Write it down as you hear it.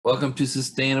Welcome to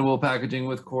Sustainable Packaging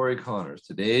with Cory Connors.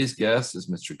 Today's guest is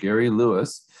Mr. Gary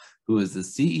Lewis, who is the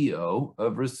CEO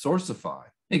of Resourcify.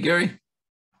 Hey, Gary.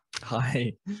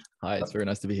 Hi. Hi, it's very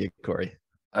nice to be here, Cory.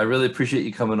 I really appreciate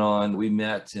you coming on. We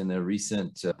met in a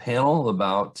recent panel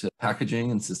about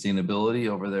packaging and sustainability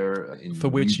over there. For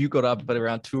which you got up at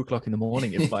around 2 o'clock in the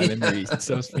morning, if my memory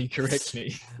serves me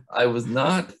correctly. I was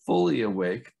not fully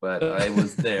awake, but I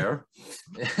was there.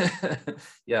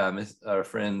 Yeah,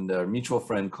 our mutual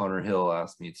friend, Connor Hill,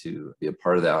 asked me to be a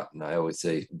part of that. And I always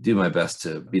say, do my best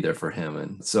to be there for him.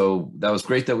 And so that was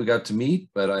great that we got to meet,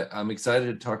 but I'm excited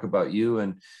to talk about you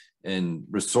and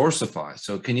Resourcify.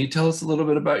 So can you tell us a little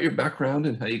bit about your background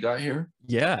and how you got here?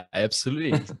 Yeah,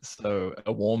 absolutely. So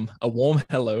a warm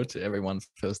hello to everyone,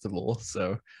 first of all.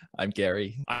 So I'm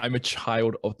Gary. I'm a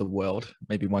child of the world.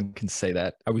 Maybe one can say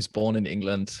that. I was born in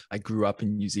England. I grew up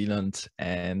in New Zealand,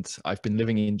 and I've been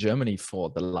living in Germany for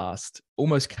the last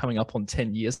almost coming up on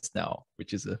 10 years now,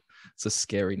 which is it's a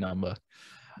scary number.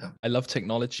 Yeah. I love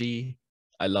technology.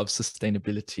 I love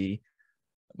sustainability.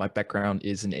 My background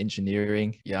is in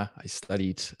engineering. Yeah, I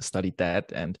studied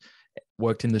that and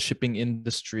worked in the shipping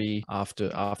industry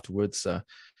afterwards.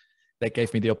 That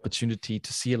gave me the opportunity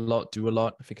to see a lot, do a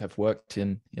lot. I think I've worked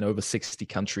in over 60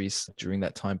 countries during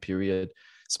that time period.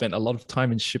 Spent a lot of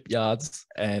time in shipyards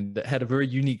and had a very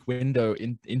unique window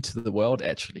into the world,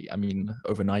 actually. I mean,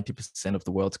 over 90% of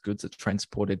the world's goods are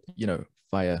transported,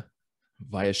 via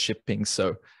shipping.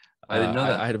 So I didn't know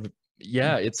that.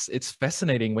 Yeah, it's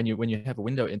fascinating when you have a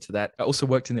window into that. I also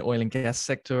worked in the oil and gas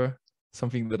sector,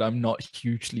 something that I'm not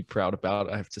hugely proud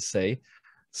about, I have to say.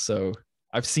 So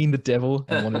I've seen the devil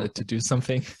and wanted to do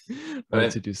something.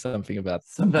 Right. To do something about.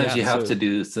 Sometimes you have to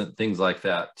do some things like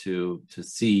that to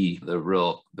see the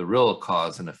real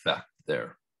cause and effect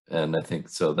there. And I think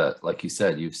so that, like you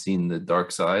said, you've seen the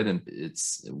dark side, and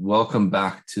it's welcome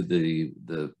back to the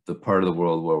part of the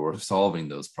world where we're solving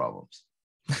those problems.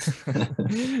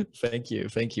 Thank you.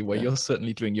 Well, you're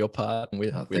certainly doing your part, and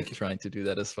we're trying to do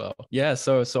that as well. Yeah,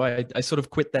 so I sort of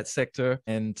quit that sector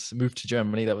and moved to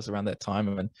Germany. That was around that time,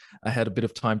 and I had a bit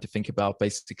of time to think about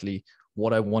basically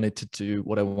what I wanted to do,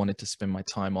 what I wanted to spend my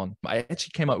time on. I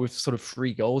actually came up with sort of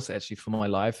 3 goals actually for my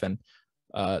life, and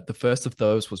the first of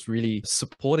those was really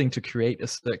supporting to create a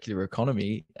circular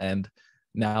economy. And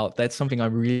now that's something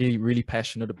I'm really, really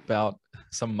passionate about.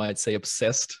 Some might say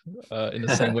obsessed, in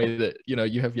the same way that,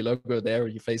 you have your logo there or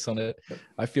your face on it.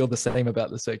 I feel the same about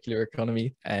the circular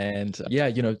economy. And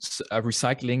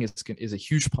recycling is a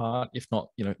huge part, if not,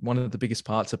 one of the biggest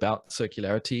parts about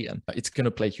circularity. And it's going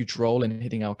to play a huge role in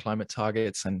hitting our climate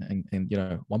targets and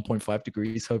 1.5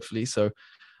 degrees, hopefully. So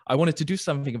I wanted to do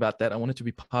something about that. I wanted to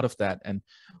be part of that. And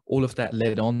all of that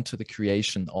led on to the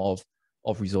creation of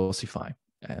Resourcify.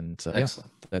 And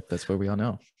that's where we are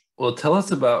now. Well, tell us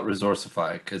about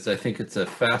Resourcify, because I think it's a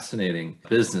fascinating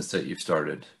business that you've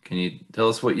started. Can you tell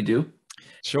us what you do?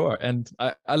 Sure. And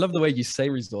I love the way you say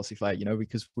Resourcify,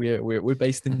 because we're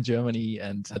based in Germany,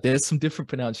 and there's some different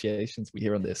pronunciations we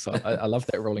hear on this. So I love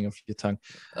that rolling off your tongue.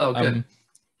 Oh, good.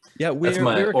 Yeah, that's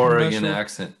my Oregon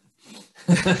accent.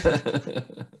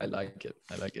 I like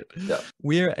it. Yeah.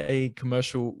 We're a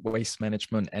commercial waste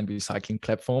management and recycling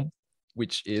platform,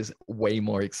 which is way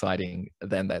more exciting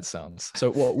than that sounds.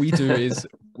 So what we do is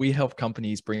we help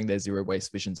companies bring their zero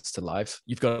waste visions to life.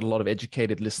 You've got a lot of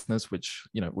educated listeners, which,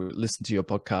 will listen to your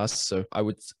podcast. So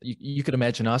you could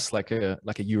imagine us like a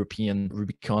European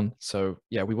Rubicon. So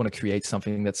yeah, we want to create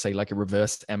something that's, say, like a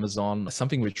reverse Amazon,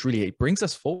 something which really brings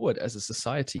us forward as a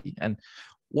society. And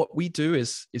what we do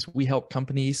is we help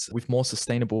companies with more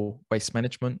sustainable waste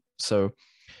management. So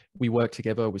we work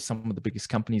together with some of the biggest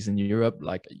companies in Europe,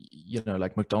 like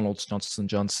McDonald's, Johnson &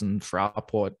 Johnson,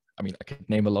 Fraport. I mean, I could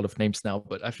name a lot of names now,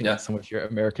 but I think some of your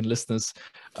American listeners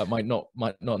might not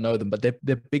know them. But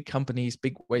they're big companies,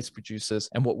 big waste producers.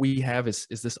 And what we have is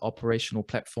this operational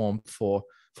platform for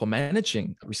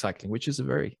managing recycling, which is a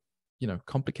very,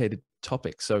 complicated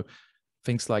topic. So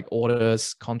things like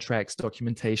orders, contracts,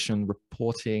 documentation,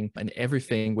 reporting, and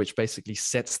everything, which basically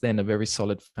sets then a very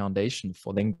solid foundation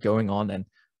for then going on and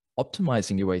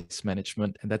optimizing your waste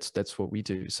management. And that's what we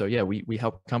do. So yeah, we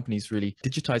help companies really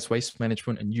digitize waste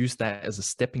management and use that as a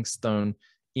stepping stone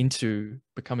into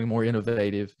becoming more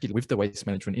innovative with the waste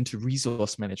management, into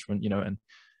resource management, and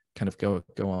kind of go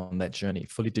on that journey,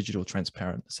 fully digital,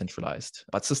 transparent, centralized,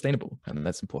 but sustainable. And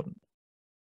that's important.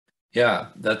 Yeah,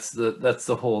 that's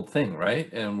the whole thing,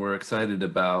 right? And we're excited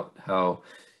about how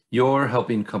you're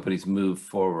helping companies move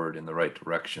forward in the right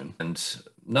direction and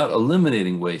not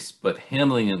eliminating waste, but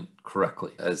handling it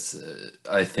correctly. As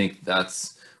I think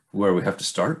that's where we have to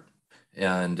start.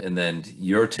 and then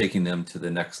you're taking them to the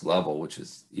next level, which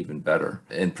is even better,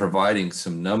 and providing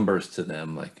some numbers to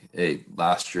them like, hey,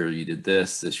 last year you did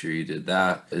this year you did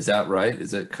that. Is that right?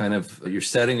 Is it kind of, you're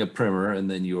setting a primer and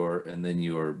then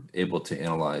you're able to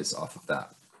analyze off of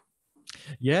that?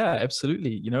 Yeah,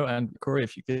 absolutely. And Cory,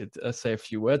 if you could say a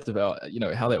few words about,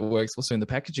 how that works also in the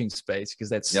packaging space, because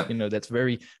that's, Yep.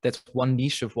 that's one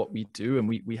niche of what we do. And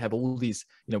we have all these,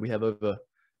 we have over,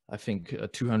 I think,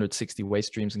 260 waste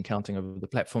streams and counting over the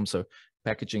platform. So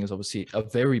packaging is obviously a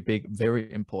very big,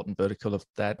 very important vertical of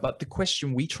that. But the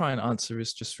question we try and answer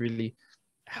is just really,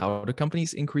 how do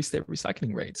companies increase their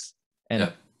recycling rates?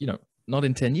 And, not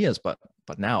in 10 years, but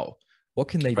now. What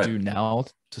can they do now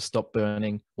to stop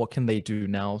burning? What can they do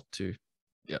now to,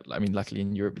 luckily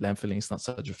in Europe, landfilling is not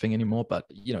such a thing anymore, but,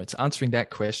 it's answering that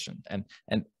question. And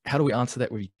how do we answer that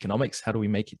with economics? How do we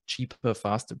make it cheaper,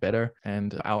 faster, better?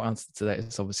 And our answer to that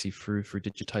is obviously through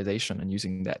digitization and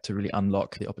using that to really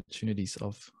unlock the opportunities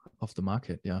of the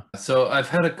market. Yeah. So I've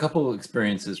had a couple of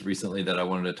experiences recently that I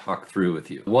wanted to talk through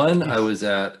with you. One, yes. I was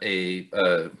at a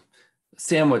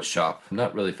sandwich shop,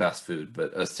 not really fast food,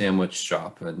 but a sandwich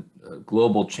shop, a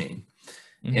global chain.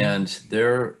 Mm-hmm. And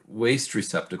their waste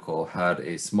receptacle had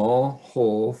a small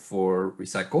hole for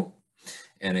recycle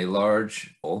and a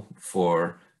large hole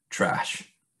for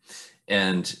trash.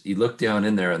 And you look down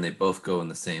in there and they both go in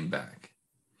the same bag.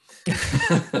 And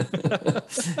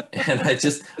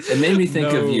it made me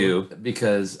think of you,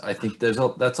 because I think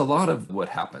that's a lot of what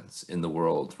happens in the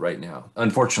world right now,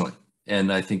 unfortunately.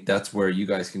 And I think that's where you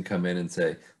guys can come in and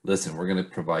say, listen, we're going to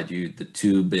provide you the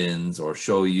 2 bins, or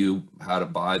show you how to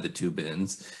buy the 2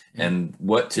 bins and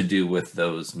what to do with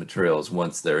those materials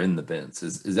once they're in the bins.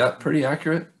 Is that pretty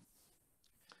accurate?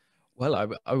 Well,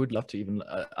 I would love to even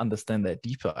understand that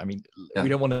deeper. I mean, we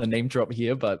don't want to name drop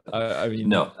here, but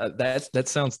no, that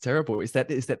sounds terrible. Is that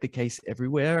the case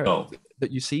everywhere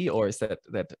that you see, or is that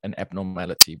an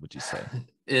abnormality, would you say?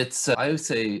 I would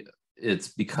say it's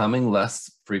becoming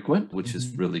less frequent, which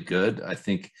is really good. I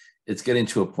think it's getting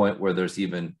to a point where there's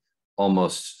even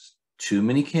almost too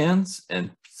many cans,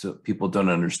 and so people don't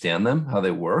understand them, how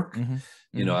they work.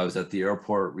 I was at the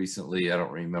airport recently. I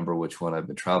don't remember which one. I've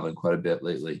been traveling quite a bit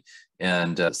lately.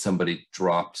 And somebody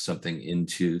dropped something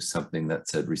into something that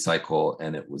said recycle,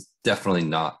 and it was definitely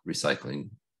not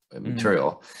recycling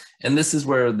material. And this is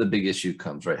where the big issue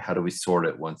comes, right? How do we sort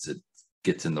it once it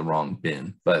gets in the wrong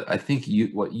bin? But I think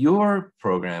what your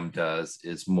program does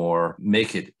is more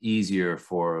make it easier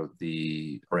for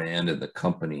the brand and the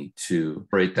company to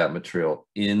break that material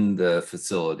in the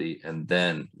facility and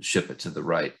then ship it to the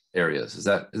right areas. Is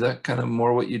that kind of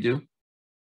more what you do,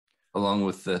 along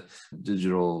with the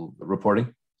digital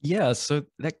reporting? Yeah, so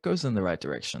that goes in the right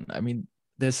direction. I mean,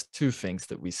 there's 2 things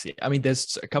that we see. I mean,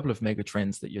 there's a couple of mega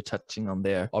trends that you're touching on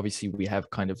there. Obviously, we have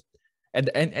kind of and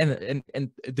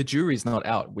the jury's not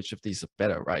out which of these are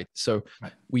better, right? So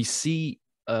we see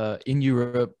in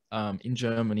Europe, in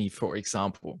Germany, for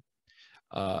example,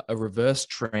 a reverse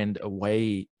trend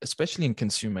away, especially in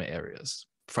consumer areas.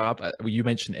 You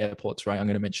mentioned airports, right? I'm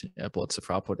going to mention airports. So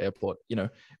Fraport Airport,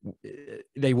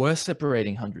 they were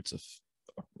separating hundreds,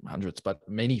 but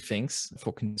many things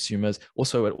for consumers.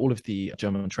 Also, at all of the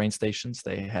German train stations,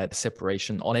 they had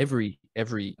separation on every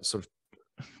sort of,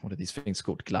 what are these things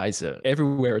called? Gleise.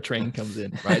 Everywhere a train comes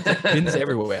in, right? Bins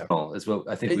everywhere. Is what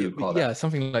I think we would call that. Yeah,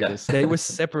 something like this. They were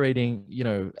separating,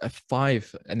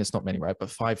 5, and it's not many, right?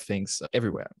 But 5 things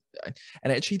everywhere.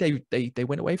 And actually, they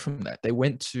went away from that. They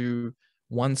went to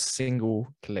one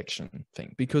single collection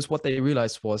thing, because what they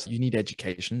realized was you need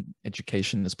education.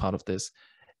 Education is part of this.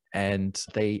 And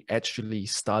they actually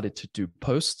started to do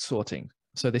post sorting.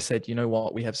 So they said, you know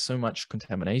what, we have so much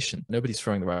contamination. Nobody's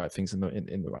throwing the right things in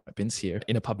the right bins here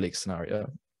in a public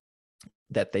scenario,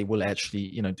 that they will actually,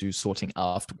 do sorting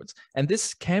afterwards. And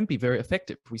this can be very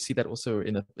effective. We see that also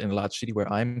in a large city where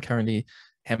I'm currently,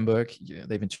 Hamburg.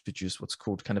 They've introduced what's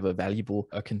called kind of a valuable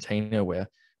container where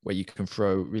you can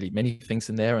throw really many things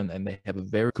in there, and then they have a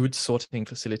very good sorting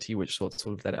facility which sorts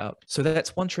all of that out. So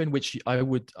that's one trend which I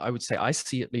would say I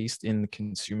see, at least in the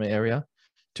consumer area,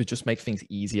 to just make things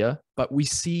easier. But we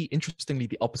see, interestingly,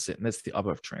 the opposite, and that's the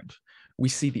other trend. We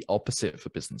see the opposite for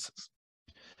businesses.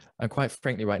 And quite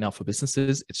frankly, right now for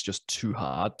businesses, it's just too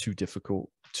hard, too difficult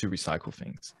to recycle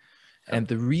things. And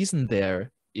the reason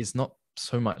there is not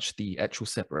so much the actual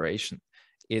separation.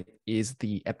 It is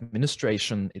the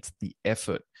administration, it's the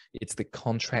effort, it's the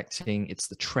contracting, it's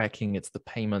the tracking, it's the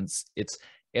payments, it's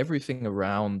everything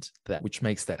around that which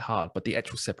makes that hard. But the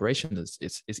actual separation is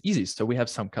easy. So we have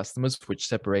some customers which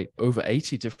separate over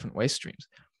 80 different waste streams.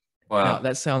 Wow. Now,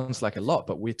 that sounds like a lot,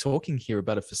 but we're talking here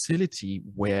about a facility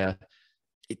where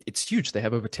it's huge. They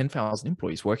have over 10,000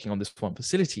 employees working on this one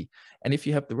facility. And if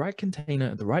you have the right container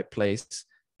at the right place,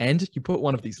 and you put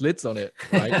one of these lids on it,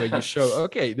 right, where you show,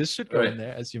 okay, this should go in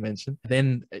there, as you mentioned,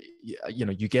 then,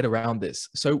 you get around this.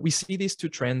 So we see these two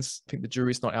trends. I think the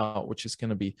jury's not out, which is going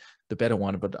to be the better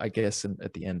one, but I guess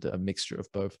at the end, a mixture of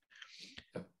both.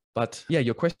 But yeah,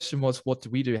 your question was, what do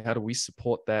we do? How do we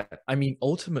support that? I mean,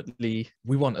 ultimately,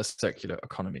 we want a circular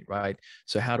economy, right?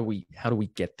 So how do we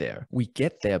get there? We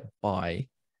get there by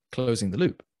closing the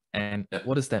loop. And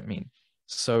what does that mean?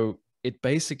 So it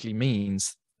basically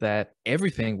means that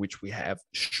everything which we have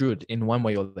should, in one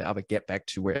way or the other, get back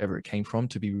to wherever it came from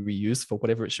to be reused for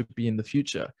whatever it should be in the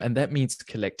future. And that means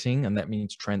collecting, and that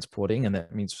means transporting, and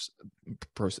that means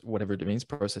whatever it means,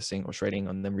 processing or shredding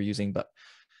and then reusing. But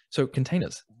so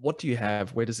containers, what do you have?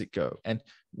 Where does it go? And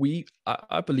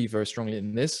I believe very strongly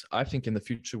in this. I think in the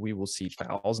future, we will see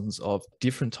thousands of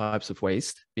different types of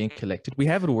waste being collected. We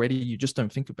have it already. You just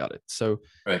don't think about it. So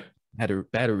right.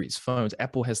 Batteries, phones,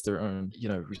 Apple has their own,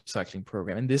 recycling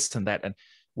program, and this and that. And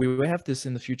we will have this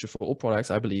in the future for all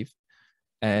products, I believe.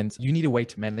 And you need a way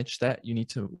to manage that. You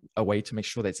need a way to make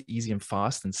sure that's easy and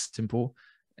fast and simple.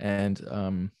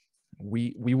 And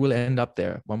we will end up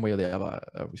there one way or the other,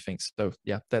 we think. So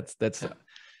yeah, that's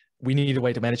we need a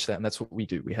way to manage that, and that's what we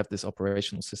do. We have this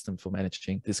operational system for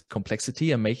managing this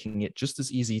complexity and making it just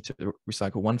as easy to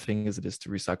recycle one thing as it is to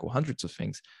recycle hundreds of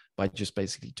things by just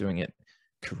basically doing it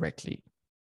correctly.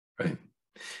 Right.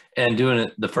 And doing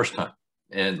it the first time.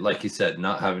 And like you said,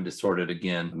 not having to sort it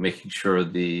again, making sure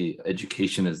the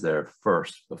education is there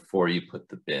first before you put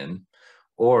the bin,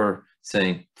 or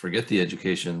saying, forget the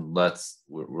education,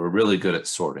 we're really good at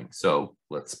sorting, so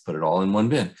let's put it all in one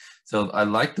bin. So I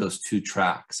like those two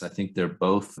tracks. I think they're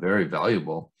both very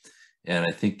valuable. And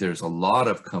I think there's a lot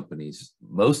of companies,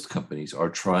 most companies are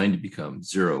trying to become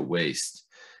zero waste.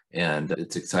 And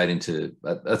it's exciting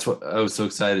that's what I was so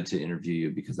excited to interview you,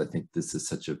 because I think this is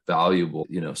such a valuable,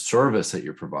 service that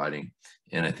you're providing.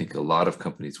 And I think a lot of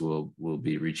companies will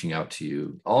be reaching out to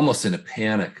you almost in a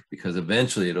panic, because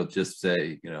eventually it'll just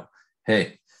say,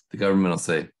 hey, the government will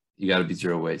say, you got to be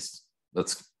zero waste.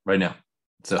 Let's right now.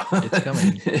 So it's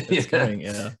coming. It's coming.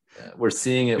 Yeah. We're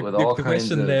seeing it with all kinds of the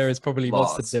question there is probably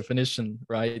laws. What's the definition,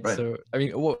 right? So, I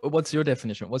mean, what's your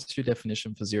definition? What's your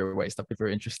definition for zero waste? I'd be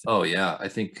very interested. Oh yeah, I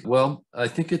think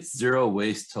it's zero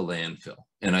waste to landfill,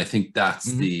 and I think that's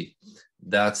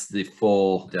the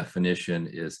full definition.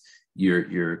 Is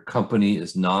your company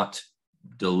is not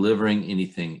delivering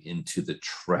anything into the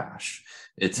trash.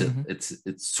 It's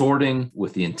sorting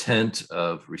with the intent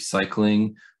of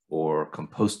recycling or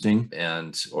composting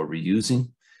or reusing.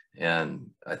 And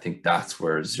I think that's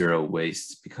where zero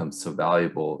waste becomes so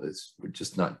valuable, is we're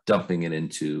just not dumping it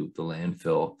into the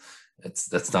landfill.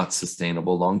 That's not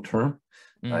sustainable long term.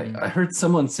 I heard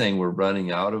someone saying we're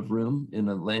running out of room in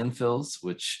the landfills,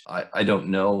 which I don't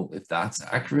know if that's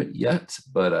accurate yet,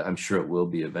 but I'm sure it will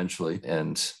be eventually.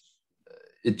 And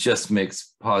it just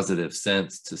makes positive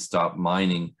sense to stop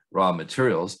mining raw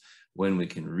materials when we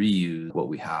can reuse what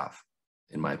we have,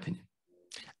 in my opinion.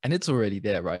 And it's already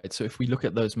there, right? So if we look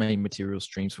at those main material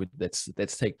streams,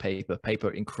 let's take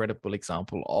paper, incredible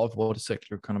example of what a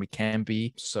circular economy can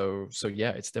be. So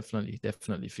yeah, it's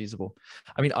definitely feasible.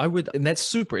 I mean, and that's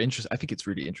super interesting. I think it's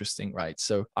really interesting, right?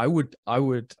 So I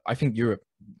think Europe,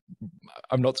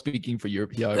 I'm not speaking for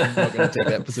Europe here. I'm not going to take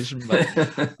that position, but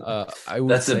I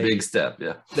would That's a big step.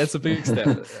 Yeah. That's a big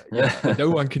step. Yeah. No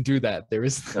one can do that. There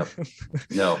is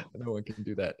no one can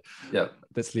do that. Yeah.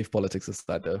 Let's leave politics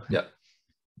aside though. Yeah.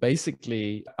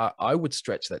 Basically, I would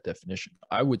stretch that definition.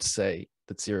 I would say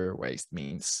that zero waste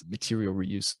means material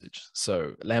reusage.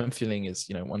 So landfilling is,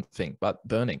 one thing, but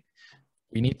burning,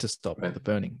 we need to stop the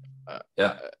burning.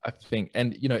 I think,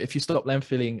 and if you stop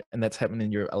landfilling and that's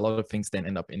happening, a lot of things then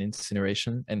end up in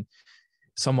incineration. And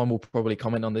someone will probably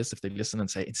comment on this if they listen and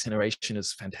say incineration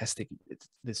is fantastic.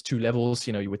 There's two levels.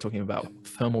 You were talking about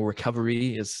thermal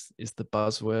recovery is the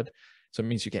buzzword. So it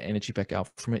means you get energy back out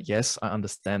from it. Yes, I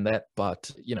understand that.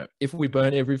 But, if we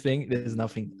burn everything, there's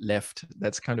nothing left.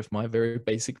 That's kind of my very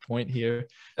basic point here.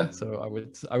 Yeah. So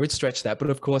I would stretch that. But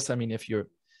of course, I mean, if you're,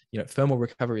 thermal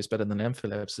recovery is better than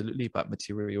landfill, absolutely. But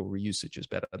material reusage is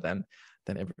better than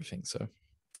everything. So,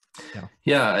 yeah.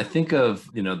 Yeah, I think of,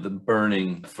 the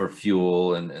burning for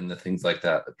fuel and the things like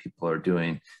that people are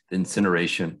doing, the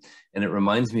incineration. And it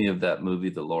reminds me of that movie,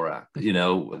 The Lorax,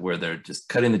 where they're just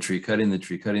cutting the tree.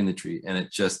 And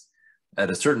it just,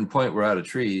 at a certain point, we're out of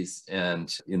trees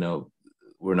and,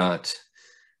 we're not,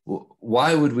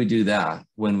 why would we do that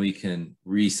when we can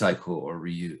recycle or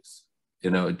reuse?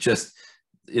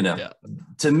 Yeah.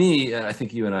 To me, I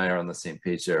think you and I are on the same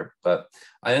page there, but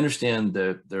I understand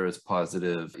that there is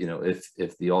positive,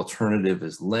 if the alternative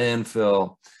is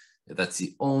landfill, if that's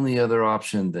the only other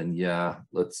option, then yeah,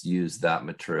 let's use that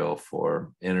material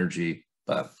for energy.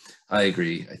 But I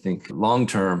agree. I think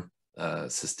long-term,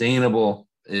 sustainable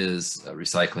is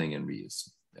recycling and reuse.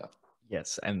 Yeah.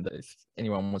 Yes, and if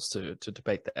anyone wants to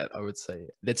debate that, I would say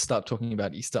let's start talking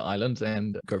about Easter Island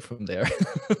and go from there.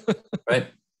 Right.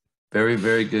 Very,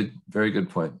 very good. Very good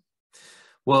point.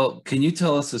 Well, can you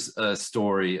tell us a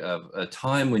story of a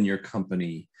time when your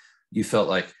company, you felt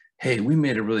like, hey, we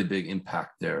made a really big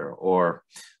impact there, or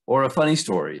a funny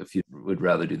story if you would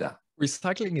rather do that?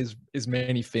 Recycling is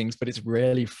many things, but it's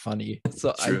rarely funny.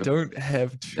 So I don't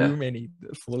have too many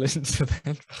that fall into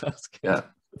that basket. Yeah.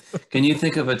 Can you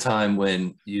think of a time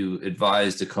when you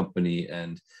advised a company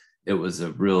and it was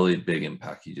a really big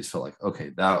impact? You just felt like,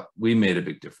 okay, that we made a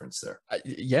big difference there.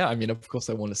 Yeah, I mean, of course,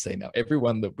 I want to say now,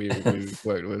 everyone that we've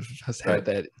worked with has had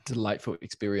that delightful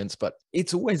experience, but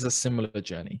it's always a similar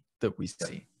journey that we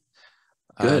see.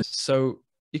 Good. So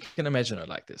you can imagine it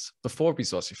like this. Before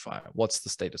Resourcify, what's the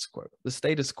status quo? The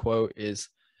status quo is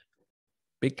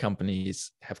big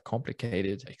companies have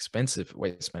complicated, expensive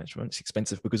waste management. It's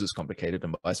expensive because it's complicated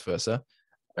and vice versa.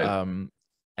 Right.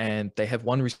 And they have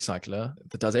one recycler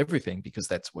that does everything because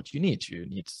that's what you need. You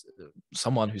need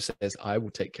someone who says, I will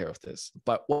take care of this.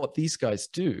 But what these guys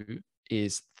do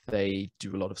is they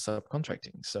do a lot of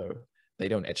subcontracting. So they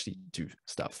don't actually do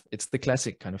stuff. It's the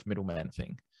classic kind of middleman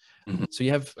thing. Mm-hmm. So you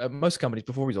have most companies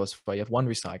before Resourcify, you have one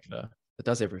recycler that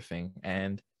does everything.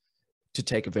 And to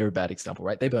take a very bad example,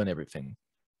 right? They burn everything.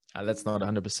 That's not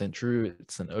 100% true.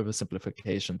 It's an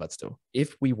oversimplification, but still,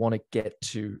 if we want to get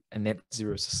to a net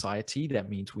zero society, that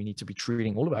means we need to be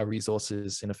treating all of our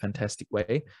resources in a fantastic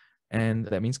way. And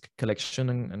that means collection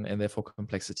and therefore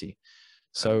complexity.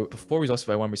 So before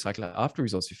Resourcify, one recycler, after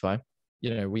Resourcify,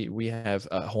 we have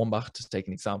Hornbach, to take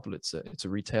an example. It's a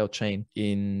retail chain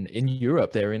in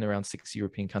Europe. They're in around 6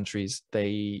 European countries.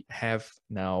 They have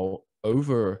now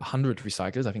over 100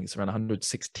 recyclers. I think it's around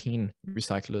 116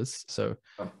 recyclers. So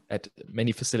at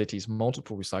many facilities,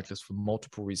 multiple recyclers for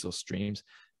multiple resource streams.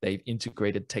 They've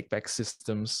integrated take-back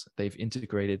systems. They've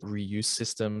integrated reuse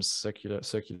systems, circular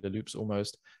loops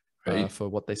almost, for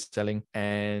what they're selling.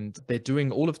 And they're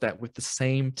doing all of that with the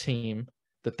same team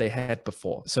that they had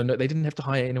before. So no, they didn't have to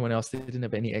hire anyone else. They didn't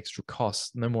have any extra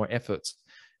costs, no more efforts.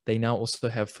 They now also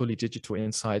have fully digital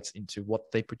insights into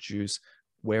what they produce,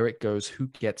 where it goes, who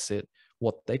gets it,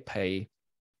 what they pay,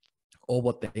 or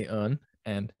what they earn.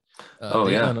 And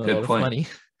they earn a lot of money.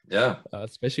 Yeah.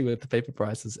 Especially with the paper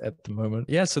prices at the moment.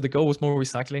 Yeah, so the goal was more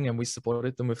recycling and we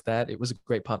supported them with that. It was a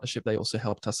great partnership. They also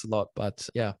helped us a lot, but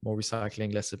yeah, more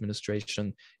recycling, less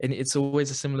administration. And it's always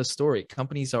a similar story.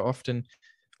 Companies are often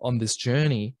on this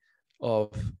journey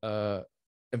of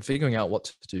figuring out what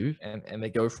to do. And they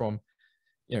go from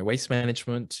waste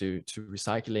management to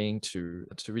recycling to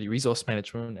really resource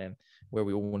management. And where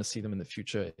we all want to see them in the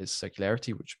future is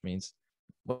circularity, which means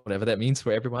whatever that means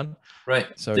for everyone. Right.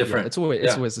 So different. Yeah,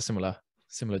 it's always a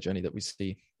similar journey that we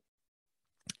see.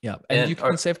 Yeah. And you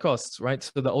can save costs, right?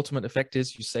 So the ultimate effect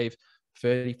is you save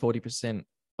 30-40%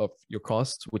 of your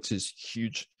costs, which is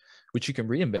huge, which you can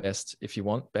reinvest if you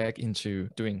want back into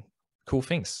doing cool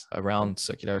things around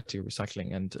circularity,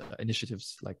 recycling, and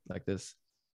initiatives like this.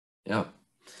 Yeah.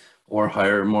 Or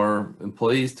hire more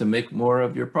employees to make more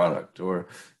of your product, or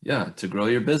to grow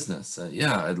your business.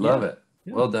 I'd love it.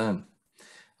 Yeah. Well done.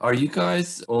 Are you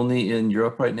guys only in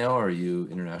Europe right now, or are you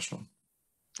international?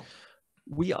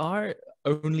 We are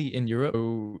only in Europe.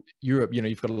 So Europe,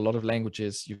 you've got a lot of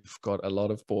languages, you've got a lot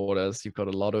of borders, you've got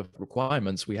a lot of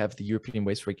requirements. We have the European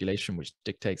Waste Regulation, which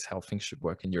dictates how things should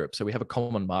work in Europe. So we have a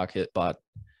common market, but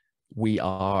we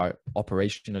are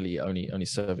operationally only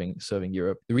serving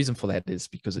Europe. The reason for that is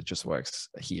because it just works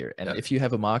here. And if you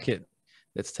have a market,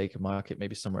 let's take a market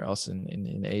maybe somewhere else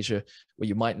in Asia, where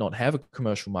you might not have a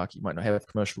commercial market, you might not have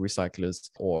commercial recyclers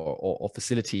or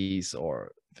facilities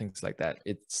or things like that.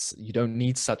 You don't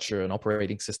need such an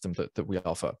operating system that we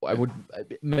offer. I would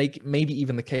make maybe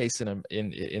even the case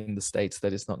in the States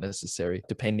that it's not necessary,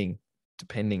 depending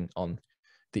on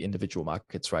the individual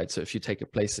markets, right? So if you take a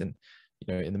place in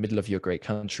the middle of your great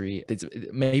country,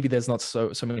 maybe there's not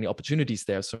so many opportunities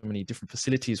there, so many different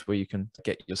facilities where you can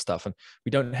get your stuff. And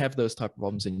we don't have those type of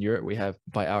problems in Europe. We have,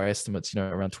 by our estimates,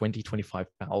 around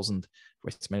 25,000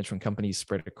 waste management companies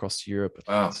spread across Europe.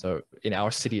 Wow. So in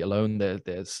our city alone,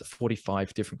 there's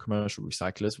 45 different commercial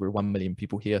recyclers. We're 1 million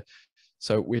people here.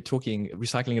 So we're talking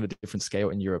recycling at a different scale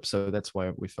in Europe. So that's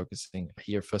why we're focusing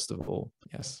here, first of all.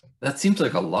 Yes. That seems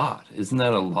like a lot. Isn't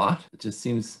that a lot? It just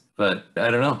seems, but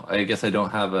I don't know. I guess I don't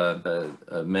have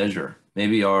a measure.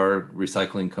 Maybe our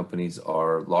recycling companies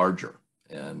are larger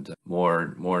and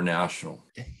more national.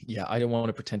 Yeah, I don't want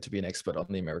to pretend to be an expert on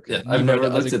the American. Yeah, I've never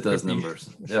looked at those numbers.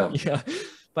 Yeah. Yeah.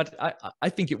 But I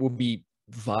think it will be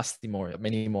vastly more,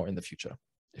 many more in the future.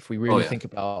 If we really think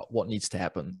about what needs to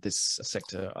happen, this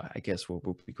sector, I guess,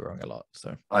 will be growing a lot.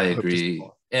 So I agree.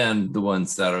 And the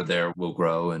ones that are there will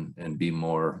grow and be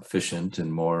more efficient and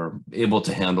more able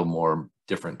to handle more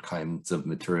different kinds of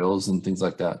materials and things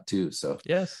like that too. So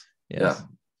yes. Yeah,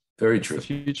 very true. The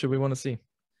future we want to see.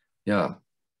 Yeah.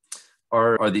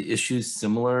 Are the issues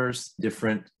similar,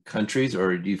 different countries,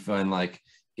 or do you find like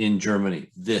in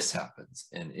Germany, this happens,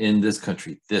 and in this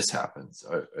country, this happens?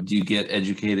 Or do you get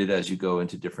educated as you go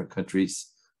into different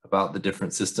countries about the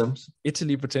different systems?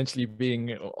 Italy potentially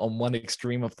being on one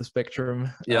extreme of the spectrum.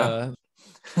 Yeah.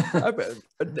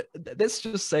 Let's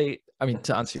just say, I mean,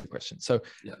 to answer your question. So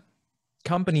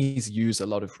companies use a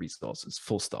lot of resources,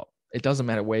 full stop. It doesn't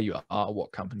matter where you are,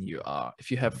 what company you are.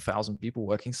 If you have 1,000 people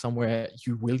working somewhere,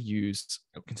 you will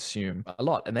consume a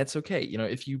lot, and that's okay. You know,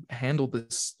 if you handle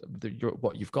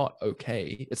what you've got,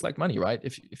 okay, it's like money, right?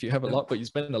 If you have a lot but you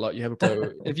spend a lot, you have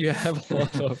a if you have a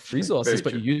lot of resources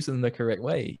but you use them the correct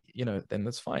way, you know, then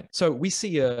that's fine. So we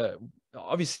see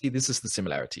obviously this is the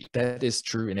similarity that is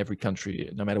true in every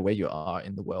country, no matter where you are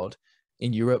in the world.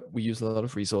 In Europe, we use a lot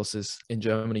of resources. In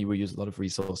Germany, we use a lot of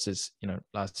resources. You know,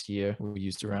 last year we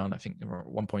used around, I think,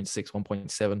 1.6,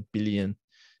 1.7 billion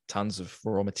tons of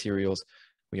raw materials.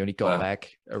 We only got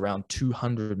back around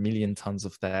 200 million tons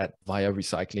of that via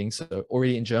recycling. So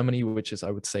already in Germany, which is, I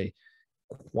would say,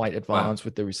 quite advanced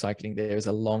with the recycling, there is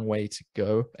a long way to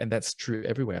go. And that's true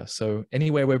everywhere. So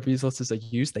anywhere where resources are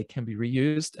used, they can be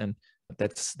reused. And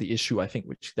that's the issue, I think,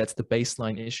 that's the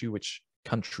baseline issue which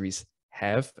countries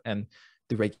have. And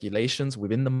the regulations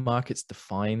within the markets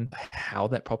define how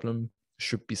that problem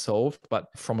should be solved. But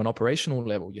from an operational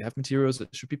level, you have materials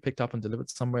that should be picked up and delivered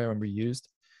somewhere and reused.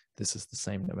 This is the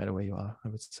same no matter where you are, I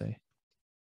would say.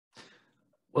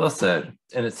 Well said.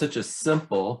 And it's such a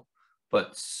simple,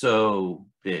 but so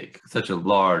big, such a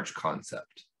large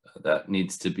concept that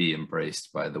needs to be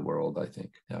embraced by the world, I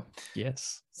think. Yeah.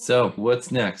 Yes. So what's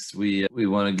next? We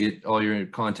want to get all your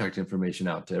contact information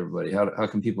out to everybody. How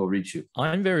can people reach you?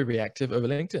 I'm very reactive over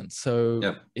LinkedIn. So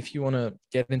if you want to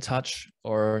get in touch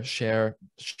or share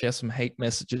some hate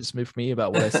messages with me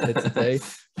about what I said today,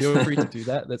 feel free to do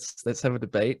that. Let's have a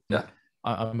debate. Yeah.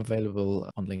 I'm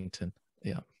available on LinkedIn.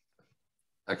 Yeah.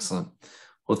 Excellent.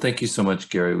 Well, thank you so much,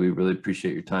 Gary. We really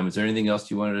appreciate your time. Is there anything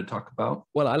else you wanted to talk about?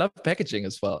 Well, I love packaging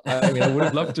as well. I mean, I would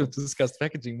have loved to have discussed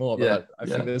packaging more, but I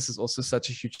think this is also such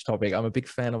a huge topic. I'm a big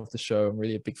fan of the show. I'm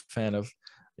really a big fan of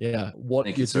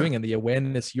what you're doing and the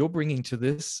awareness you're bringing to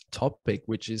this topic,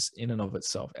 which is in and of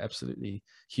itself absolutely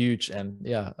huge. And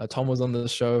Tom was on the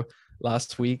show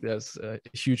last week. That's a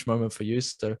huge moment for you.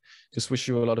 So just wish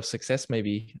you a lot of success,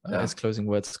 maybe as closing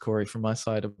words, Cory, from my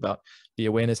side about the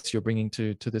awareness you're bringing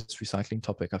to this recycling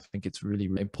topic. I think it's really,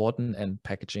 really important, and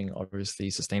packaging,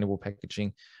 obviously sustainable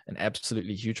packaging, an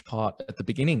absolutely huge part at the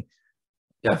beginning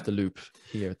of the loop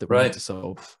here that we need to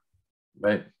solve.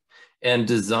 Right. And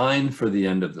design for the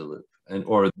end of the loop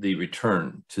or the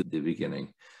return to the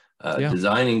beginning.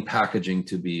 Designing packaging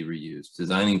to be reused,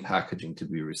 designing packaging to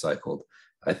be recycled,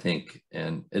 I think.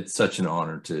 And it's such an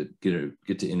honor to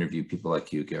get to interview people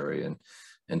like you, Gary,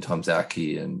 and Tom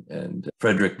Zaki and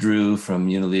Frederick Drew from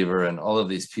Unilever, and all of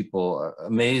these people are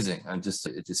amazing. I just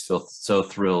feel so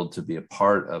thrilled to be a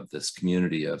part of this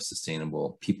community of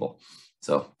sustainable people.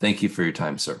 So thank you for your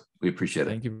time, sir. We appreciate it.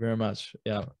 Thank you very much.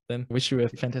 Yeah. Then wish you a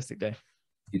fantastic day.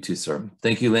 You too, sir.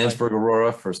 Thank you, Landsberg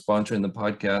Aurora, for sponsoring the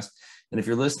podcast. And if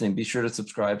you're listening, be sure to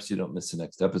subscribe so you don't miss the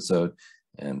next episode.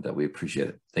 And we appreciate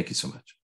it. Thank you so much.